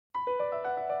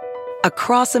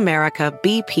Across America,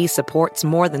 BP supports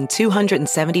more than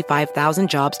 275,000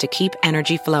 jobs to keep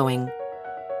energy flowing.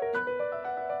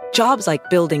 Jobs like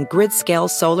building grid-scale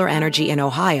solar energy in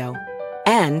Ohio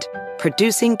and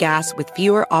producing gas with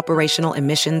fewer operational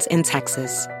emissions in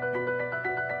Texas.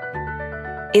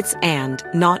 It's and,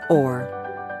 not or.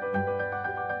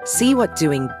 See what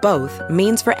doing both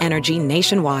means for energy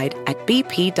nationwide at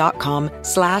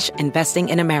bp.com/investing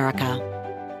in America.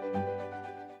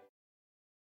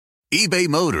 eBay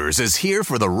Motors is here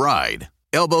for the ride.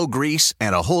 Elbow grease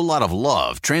and a whole lot of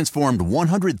love transformed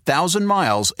 100,000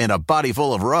 miles and a body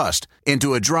full of rust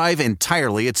into a drive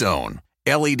entirely its own.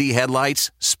 LED headlights,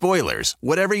 spoilers,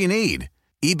 whatever you need.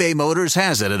 eBay Motors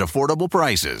has it at affordable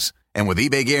prices. And with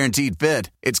eBay Guaranteed Fit,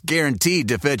 it's guaranteed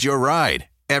to fit your ride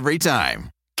every time.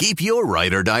 Keep your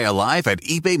ride or die alive at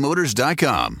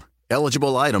ebaymotors.com.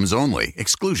 Eligible items only.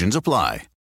 Exclusions apply.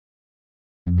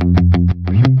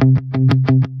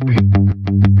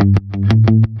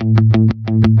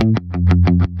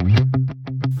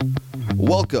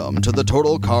 Welcome to the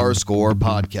Total Car Score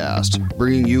podcast,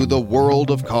 bringing you the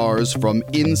world of cars from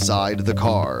inside the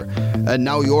car. And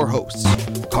now your hosts,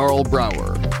 Carl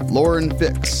Brower, Lauren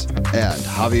Fix, and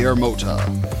Javier Mota.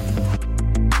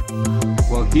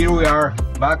 Well, here we are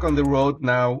back on the road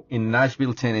now in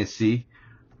Nashville, Tennessee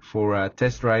for a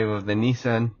test drive of the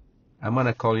Nissan. I'm going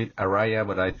to call it Araya,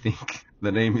 but I think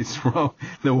the name is wrong,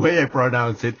 the way I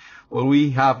pronounce it. Well, we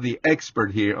have the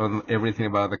expert here on everything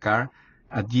about the car,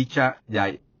 Aditya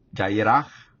Jayaraj.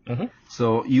 Mm-hmm.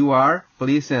 So you are,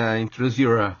 please introduce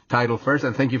your title first,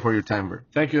 and thank you for your time, bro.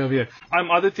 Thank you, Javier.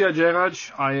 I'm Aditya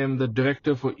Jayaraj. I am the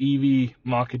Director for EV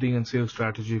Marketing and Sales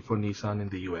Strategy for Nissan in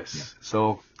the US. Yeah.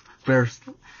 So first,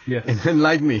 yes,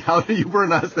 enlighten me. How do you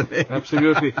pronounce the name?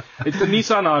 Absolutely. It's the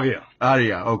Nissan Ariya.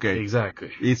 Ariya, okay. Exactly.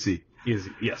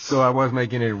 Easy, yes. So I was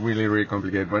making it really, really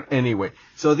complicated. But anyway,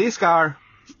 so this car,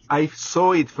 I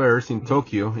saw it first in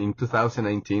Tokyo in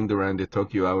 2019 during the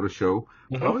Tokyo Auto Show.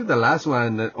 Mm-hmm. Probably the last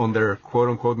one under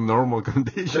quote-unquote normal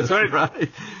conditions. That's right.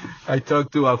 I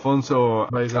talked to Alfonso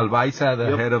Albaiza,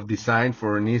 the head of design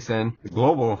for Nissan, the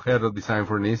global head of design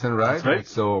for Nissan, right? That's right.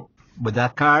 So, but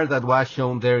that car that was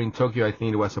shown there in Tokyo, I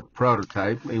think it was a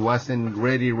prototype. It wasn't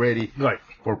ready right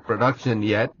for production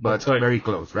yet, but very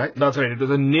close, right? That's right. It was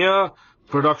a near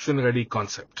production-ready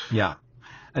concept. Yeah.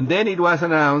 And then it was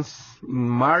announced in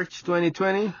March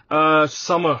 2020?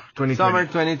 Summer 2020. Summer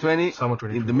 2020. Summer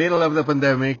 2020. In the middle of the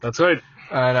pandemic. That's right.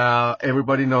 And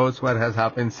everybody knows what has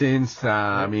happened since.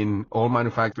 I mean, all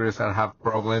manufacturers have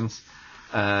problems.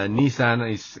 Nissan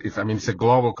is it's a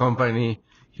global company,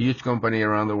 huge company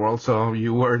around the world, so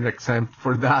you weren't exempt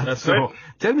for that. That's so right.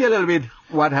 Tell me a little bit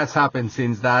what has happened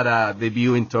since that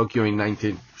debut in Tokyo in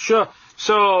 19. Sure.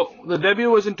 So the debut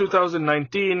was in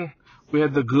 2019. We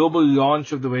had the global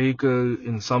launch of the vehicle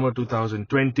in summer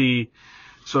 2020.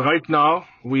 So right now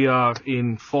we are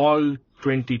in fall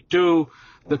 22.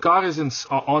 The car is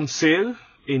on sale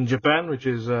in Japan, which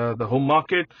is the home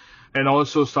market, and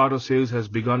also start of sales has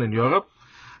begun in Europe.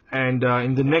 And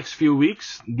in the next few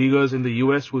weeks, dealers in the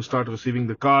US will start receiving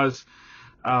the cars.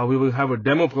 We will have a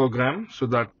demo program so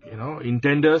that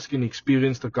intenders can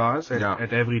experience the cars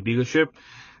at every dealership.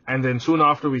 And then soon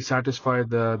after we satisfy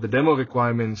the demo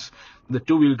requirements, the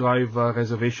two-wheel drive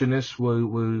reservationists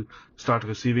will start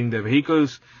receiving their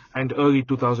vehicles, and early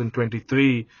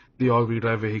 2023, the all-wheel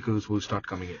drive vehicles will start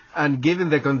coming in. And given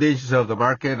the conditions of the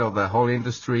market, of the whole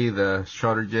industry, the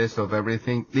shortages of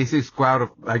everything, this is quite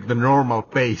like the normal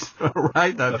pace,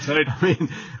 right? That's right. I mean,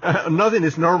 nothing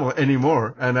is normal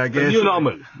anymore. And I guess... The new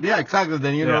normal. Yeah, exactly.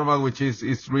 The new normal, which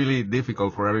is really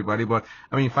difficult for everybody. But,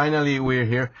 I mean, finally we're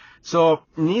here. So,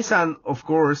 Nissan, of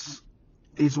course,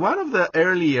 is one of the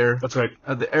earlier... That's right.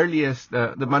 The earliest,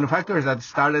 the manufacturers that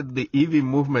started the EV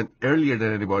movement earlier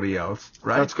than anybody else,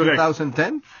 right? That's correct.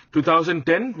 2010?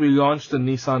 2010, we launched the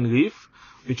Nissan Leaf,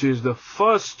 which is the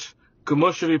first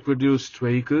commercially produced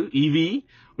vehicle, EV,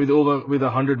 with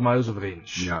 100 miles of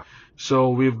range. Yeah. So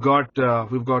we've got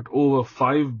over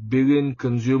 5 billion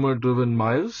consumer-driven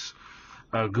miles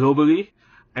globally,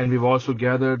 and we've also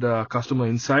gathered customer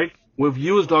insight. We've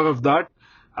used all of that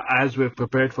as we've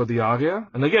prepared for the Ariya.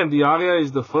 And again, the Ariya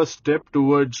is the first step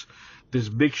towards this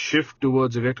big shift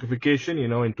towards electrification.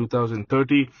 In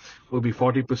 2030, will be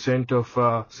 40% of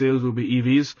sales will be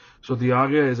EVs. So the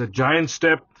Ariya is a giant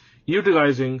step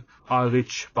utilizing our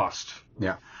rich past.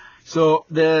 Yeah. So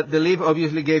the Leaf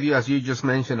obviously gave you, as you just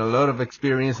mentioned, a lot of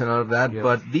experience and all of that. Yes.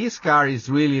 But this car is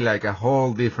really like a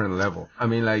whole different level. I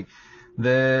mean, like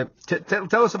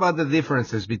tell us about the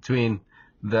differences between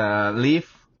the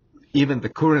Leaf, even the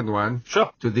current one,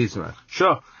 sure, to this one.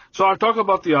 Sure. So I'll talk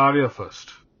about the Ariya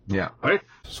first. Yeah. Right?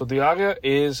 So the Aria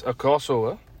is a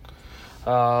crossover.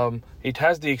 It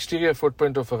has the exterior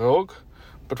footprint of a Rogue,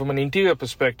 but from an interior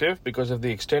perspective, because of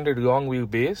the extended long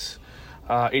wheelbase,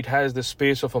 it has the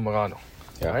space of a Murano.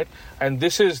 Yeah. Right? And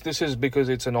this is because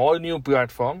it's an all-new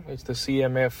platform. It's the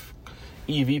CMF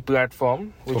EV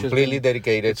platform, which completely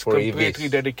dedicated for EVs. Completely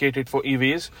dedicated for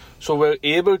EVs. So we're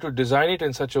able to design it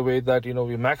in such a way that, we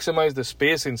maximize the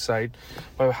space inside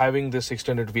by having this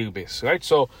extended wheelbase, right?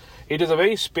 So it is a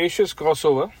very spacious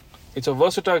crossover. It's a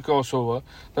versatile crossover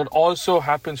that also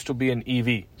happens to be an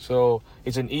EV. So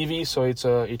it's an EV, so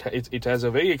it has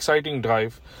a very exciting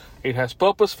drive. It has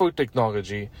purposeful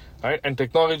technology, right? And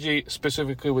technology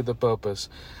specifically with the purpose.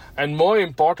 And more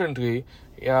importantly,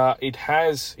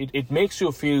 it makes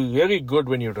you feel really good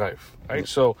when you drive, right?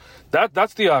 So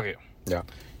that's the Aria. Yeah.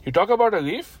 You talk about a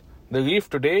Leaf. The Leaf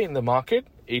today in the market,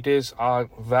 it is our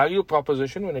value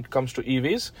proposition when it comes to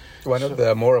EVs. One of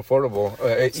the more affordable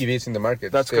EVs in the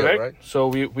market. That's still, correct. Right? So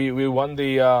we won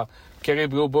the Kerry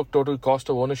Blue Book Total Cost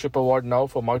of Ownership Award now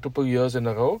for multiple years in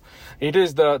a row. It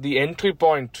is the entry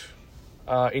point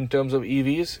in terms of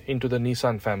EVs into the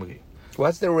Nissan family.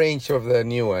 What's the range of the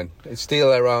new one? It's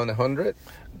still around 100?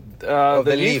 Of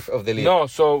the Leaf. No,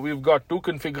 so we've got two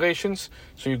configurations.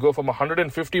 So you go from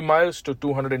 150 miles to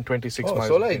 226 miles.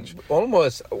 So like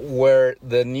almost where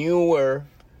the newer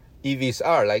EVs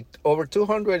are. Like over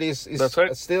 200 is That's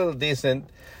right. still decent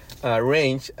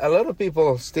range. A lot of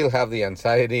people still have the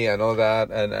anxiety and all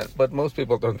that, but most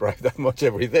people don't drive that much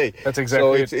every day. That's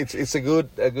exactly so it's a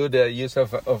good use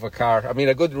of a car. I mean,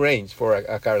 a good range for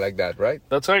a car like that, right?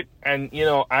 That's right. And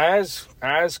as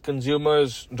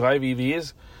consumers drive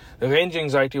EVs, range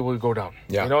anxiety will go down.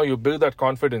 Yeah. You build that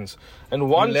confidence,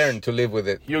 and once you learn to live with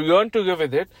it. You learn to live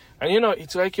with it, and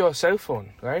it's like your cell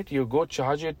phone, right? You go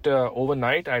charge it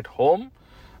overnight at home,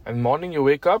 and morning you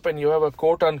wake up and you have a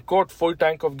quote-unquote full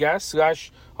tank of gas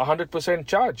 / 100%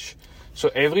 charge. So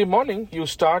every morning you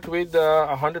start with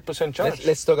 100% charge.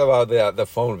 Let's talk about the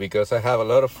phone, because I have a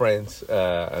lot of friends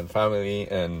and family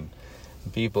and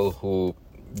people who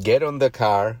get on the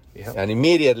car and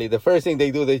immediately the first thing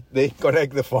they do, they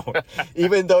connect the phone.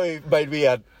 Even though it might be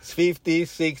at 50,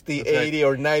 60, That's 80 right.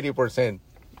 or 90%.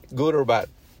 Good or bad.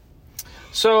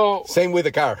 So same with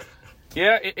the car.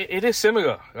 Yeah, it is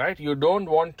similar, right? You don't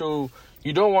want to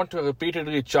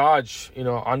repeatedly charge,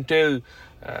 until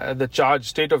the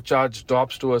state of charge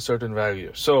drops to a certain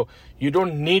value. So you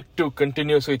don't need to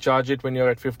continuously charge it when you're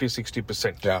at 50,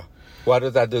 60%. Yeah. What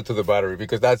does that do to the battery?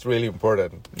 Because that's really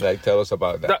important. Like, tell us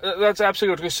about that. That's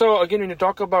absolutely. So again, when you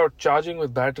talk about charging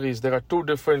with batteries, there are two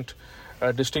different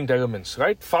distinct elements,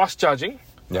 right? Fast charging.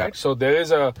 Yeah. Right? So there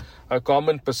is a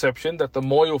common perception that the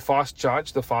more you fast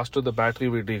charge, the faster the battery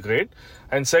will degrade.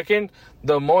 And second,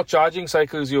 the more charging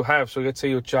cycles you have. So let's say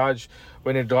you charge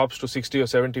when it drops to 60 or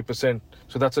 70%.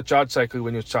 So that's a charge cycle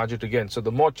when you charge it again. So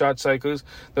the more charge cycles,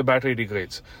 the battery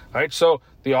degrades. Right? So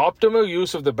the optimal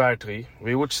use of the battery,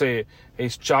 we would say,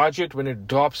 is charge it when it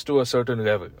drops to a certain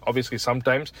level. Obviously,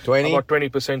 sometimes 20? About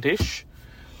 20%-ish.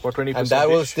 Or 20%. And that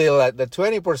will still, at the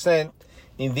 20%,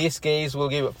 in this case, we'll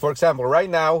give, for example, right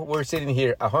now we're sitting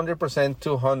here 100%,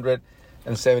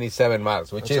 277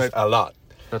 miles, which is a lot.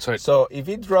 That's right. So if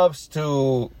it drops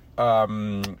to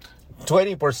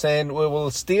 20%, we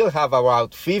will still have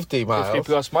about 50 miles.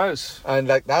 50 plus miles. And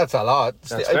that's a lot.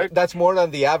 That's right. That's more than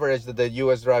the average that the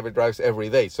US driver drives every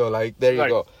day. So there you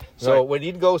go. So when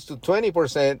it goes to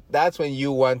 20%, that's when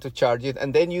you want to charge it.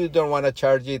 And then you don't want to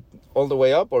charge it all the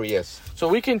way up, or yes? So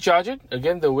we can charge it.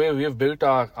 Again, the way we have built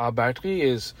our battery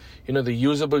is, the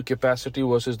usable capacity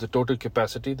versus the total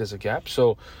capacity. There's a gap.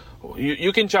 So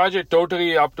you can charge it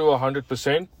totally up to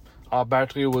 100%. Our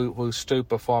battery will still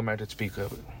perform at its peak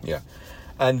level. Yeah.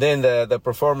 And then the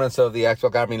performance of the actual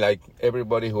car, I mean, like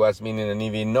everybody who has been in an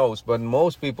EV knows, but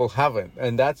most people haven't.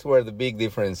 And that's where the big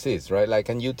difference is, right? Like,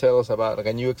 can you tell us about,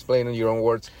 can you explain in your own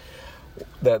words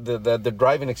the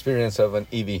driving experience of an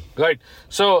EV? Right.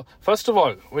 So first of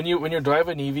all, when you drive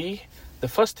an EV, the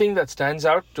first thing that stands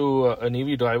out to an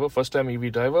EV driver, first-time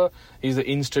EV driver, is the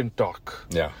instant torque.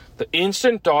 Yeah. The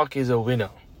instant torque is a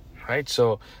winner, right?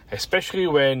 So especially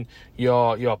when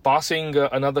you're passing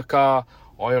another car,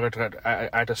 or you're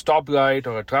at a stoplight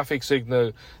or a traffic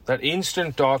signal, that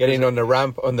instant torque. Getting on the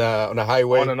ramp on the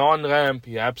highway. On an on-ramp,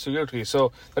 yeah, absolutely.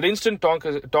 So that instant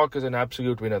torque is an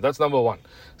absolute winner. That's number one.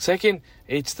 Second,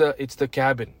 it's the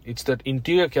cabin. It's that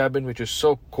interior cabin which is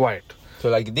so quiet. So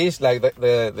like this, like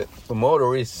the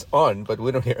motor is on, but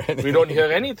we don't hear anything. We don't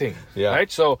hear anything. Yeah.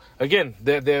 Right. So again,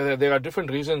 there are different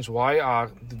reasons why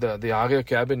the Aria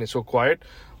cabin is so quiet.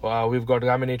 We've got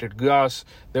laminated glass.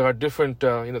 There are different,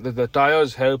 the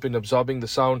tires help in absorbing the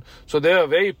sound. So there are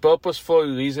very purposeful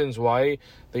reasons why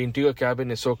the interior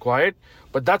cabin is so quiet.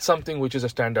 But that's something which is a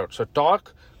standout. So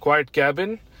torque, quiet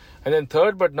cabin. And then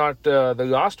third, but not the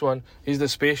last one, is the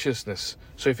spaciousness.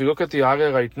 So if you look at the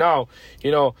Aria right now,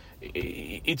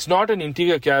 it's not an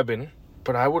interior cabin,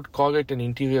 but I would call it an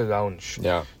interior lounge.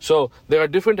 Yeah. So there are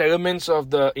different elements of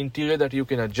the interior that you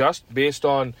can adjust based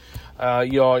on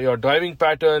your driving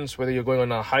patterns, whether you're going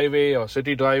on a highway or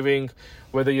city driving,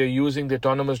 whether you're using the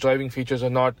autonomous driving features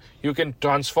or not. You can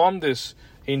transform this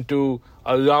into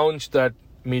a lounge that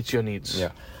meets your needs. Yeah.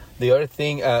 The other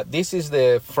thing, this is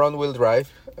the front-wheel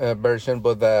drive version,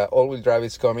 but the all-wheel drive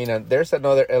is coming, and there's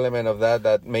another element of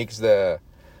that makes the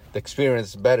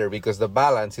experience better, because the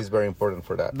balance is very important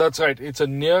for that. That's right. It's a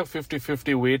near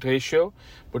 50-50 weight ratio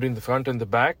between the front and the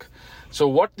back. So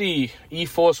what the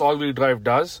E-Force all-wheel drive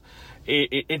does,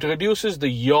 it reduces the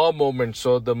yaw movement,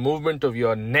 so the movement of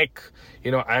your neck,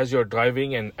 as you're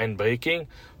driving and braking.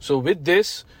 So with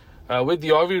this, with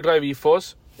the all-wheel drive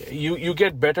E-Force, you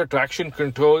get better traction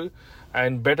control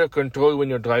and better control when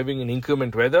you're driving in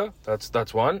inclement weather.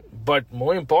 That's one. But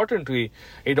more importantly,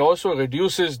 it also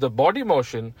reduces the body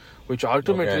motion, which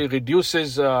ultimately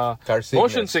reduces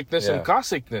motion sickness and car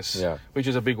sickness, which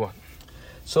is a big one.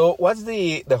 So what's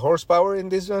the horsepower in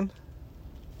this one?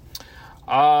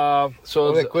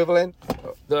 So the equivalent?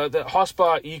 The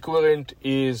horsepower equivalent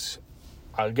is,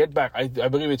 I'll get back. I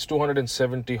believe it's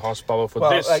 270 horsepower for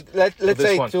this. Let's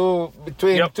say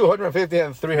between 250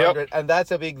 and 300, Yep. and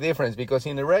that's a big difference, because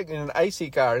in an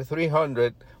IC car,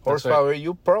 300 horsepower, right.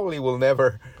 you probably will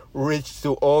never reach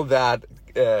to all that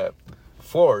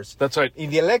force. That's right. In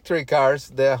the electric cars,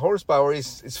 the horsepower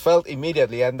is felt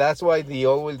immediately, and that's why the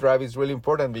all-wheel drive is really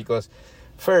important, because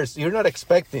first, you're not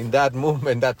expecting that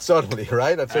movement that suddenly,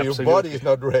 right? And so Absolutely. your body is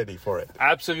not ready for it.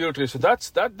 Absolutely. So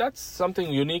that's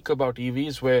something unique about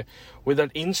EVs, where with that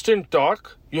instant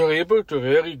torque, you're able to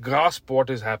really grasp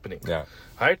what is happening. Yeah.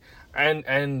 Right?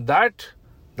 And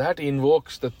that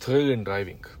invokes the thrill in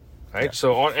driving. Right? Yeah.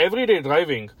 So on everyday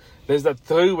driving, there's that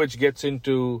thrill which gets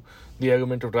into the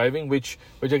element of driving, which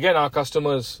again our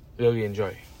customers really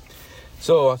enjoy.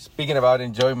 So speaking about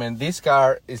enjoyment, this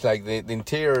car is like the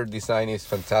interior design is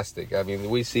fantastic. I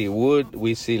mean, we see wood,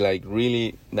 we see like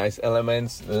really nice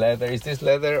elements, leather. Is this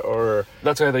leather or?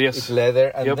 That's leather, yes. It's leather.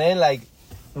 And Yep. then like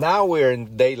now we're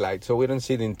in daylight, so we don't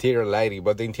see the interior lighting,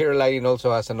 but the interior lighting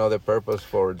also has another purpose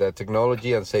for the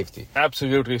technology and safety.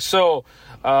 Absolutely. So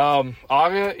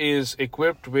Aria is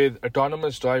equipped with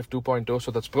Autonomous Drive 2.0, so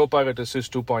that's ProPilot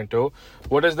Assist 2.0.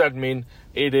 What does that mean?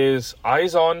 It is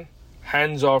eyes on,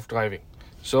 hands off driving.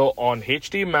 So on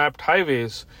HD mapped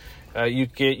highways, you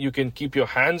can keep your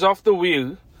hands off the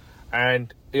wheel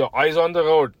and your eyes on the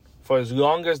road for as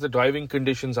long as the driving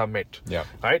conditions are met. Yeah.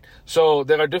 Right. So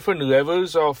there are different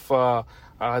levels of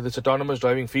this autonomous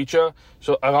driving feature.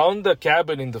 So around the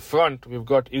cabin in the front, we've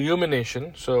got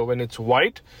illumination. So when it's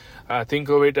white, think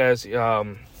of it as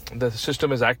the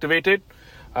system is activated.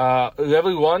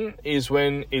 Level 1 is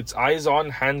when it's eyes on,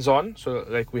 hands on, so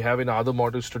like we have in other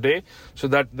models today, so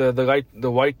that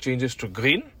the white changes to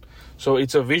green. So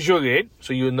it's a visual aid,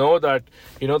 so you know that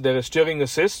there is steering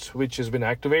assist which has been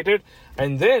activated,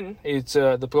 and then it's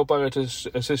the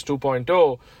ProPilot Assist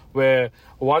 2.0, where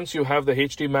once you have the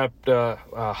HD mapped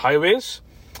highways,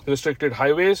 restricted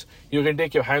highways, you can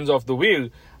take your hands off the wheel,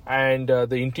 and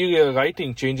the interior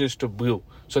lighting changes to blue.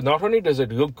 So not only does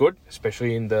it look good,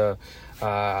 especially in the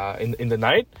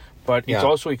night, but it's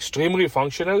also extremely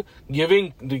functional,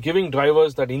 giving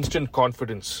drivers that instant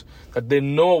confidence that they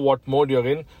know what mode you're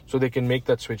in, so they can make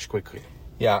that switch quickly.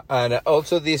 Yeah, and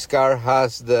also this car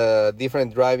has the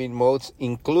different driving modes,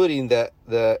 including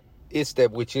the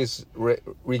E-Step, which is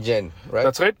regen, right?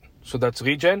 That's right. So that's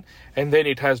regen, and then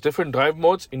it has different drive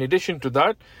modes. In addition to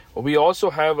that, we also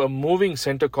have a moving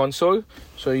center console.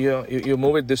 So you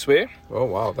move it this way. Oh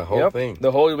wow, the whole thing.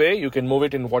 The whole way. You can move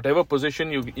it in whatever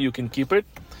position you can keep it.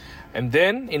 And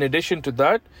then in addition to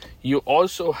that, you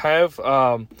also have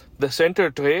the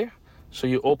center tray. So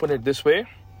you open it this way.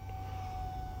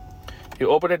 You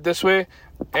open it this way,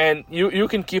 and you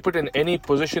can keep it in any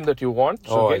position that you want.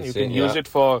 So again, you can use it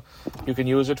for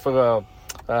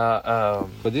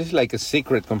but this is like a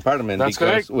secret compartment. That's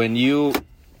because correct. When you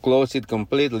close it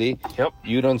completely,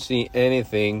 you don't see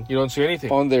anything. You don't see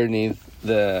anything underneath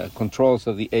the controls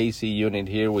of the AC unit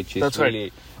here, which is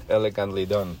really elegantly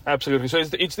done. Absolutely. So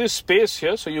it's this space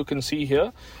here, so you can see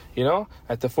here,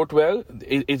 at the footwell,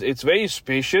 it's very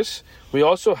spacious. We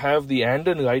also have the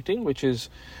Andon lighting, which is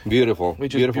beautiful.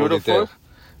 Beautiful.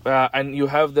 And you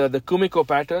have the Kumiko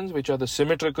patterns, which are the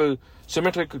symmetric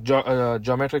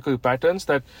geometrical patterns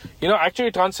that,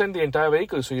 actually transcend the entire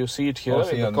vehicle. So you see it here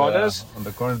in the corners. On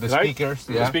the corners, the right? speakers.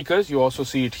 The speakers, you also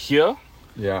see it here.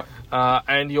 Yeah.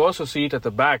 And you also see it at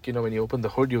the back. When you open the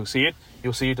hood, you see it.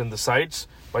 You see it on the sides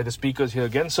by the speakers here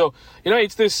again. So,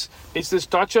 it's this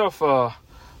touch of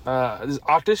this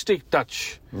artistic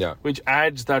touch, which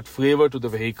adds that flavor to the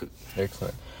vehicle.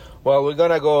 Excellent. Well, we're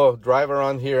gonna go drive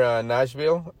around here in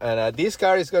Nashville, and this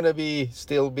car is gonna be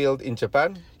still built in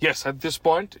Japan. Yes, at this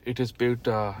point it is built.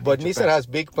 But Nissan has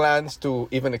big plans to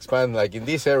even expand, like in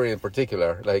this area in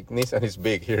particular. Like Nissan is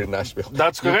big here in Nashville.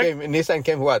 That's correct. Nissan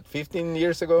came 15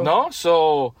 years ago? No,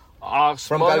 so our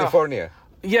from California.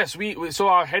 Yes, so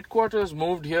our headquarters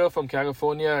moved here from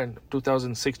California in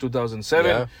 2006, 2007.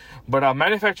 Yeah. But our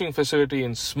manufacturing facility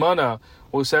in Smyrna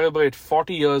will celebrate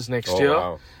 40 years next year.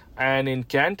 Wow. And in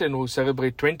Canton, we'll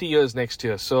celebrate 20 years next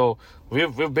year. So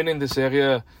we've been in this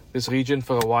area, this region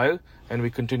for a while, and we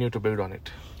continue to build on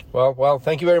it. Well,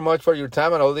 thank you very much for your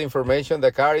time and all the information.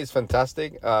 The car is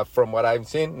fantastic from what I've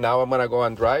seen. Now I'm going to go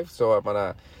and drive, so I'm going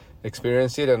to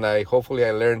experience it, and hopefully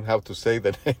I learn how to say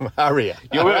the name Aria.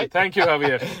 You will. Right? Thank you,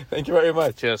 Javier. Thank you very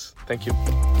much. Cheers. Thank you.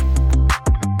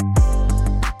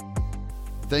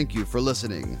 Thank you for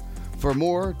listening. For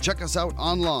more, check us out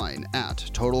online at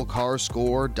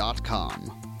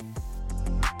TotalCarScore.com.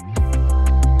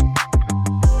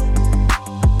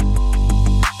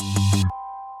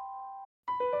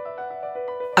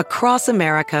 Across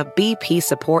America, BP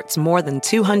supports more than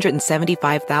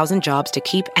 275,000 jobs to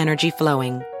keep energy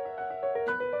flowing.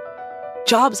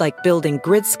 Jobs like building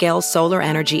grid-scale solar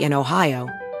energy in Ohio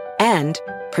and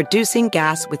producing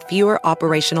gas with fewer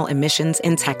operational emissions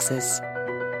in Texas.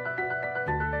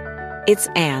 It's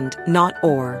and, not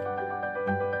or.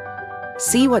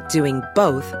 See what doing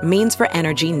both means for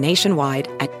energy nationwide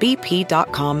at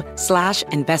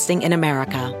bp.com/investing in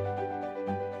America.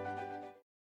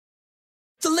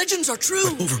 The legends are true.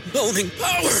 Overwhelming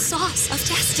power! The sauce of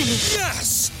destiny.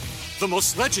 Yes! The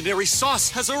most legendary sauce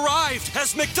has arrived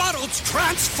as McDonald's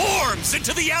transforms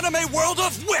into the anime world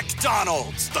of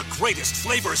WickDonald's. The greatest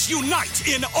flavors unite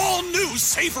in all new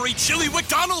savory chili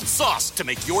McDonald's sauce to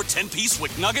make your 10-piece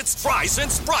Wick Nuggets, fries,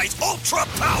 and Sprite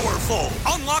ultra-powerful.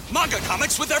 Unlock manga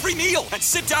comics with every meal and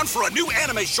sit down for a new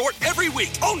anime short every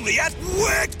week only at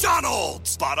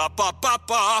WickDonald's.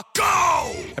 Ba-da-ba-ba-ba,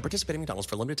 go! At participating McDonald's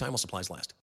for a limited time while supplies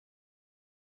last.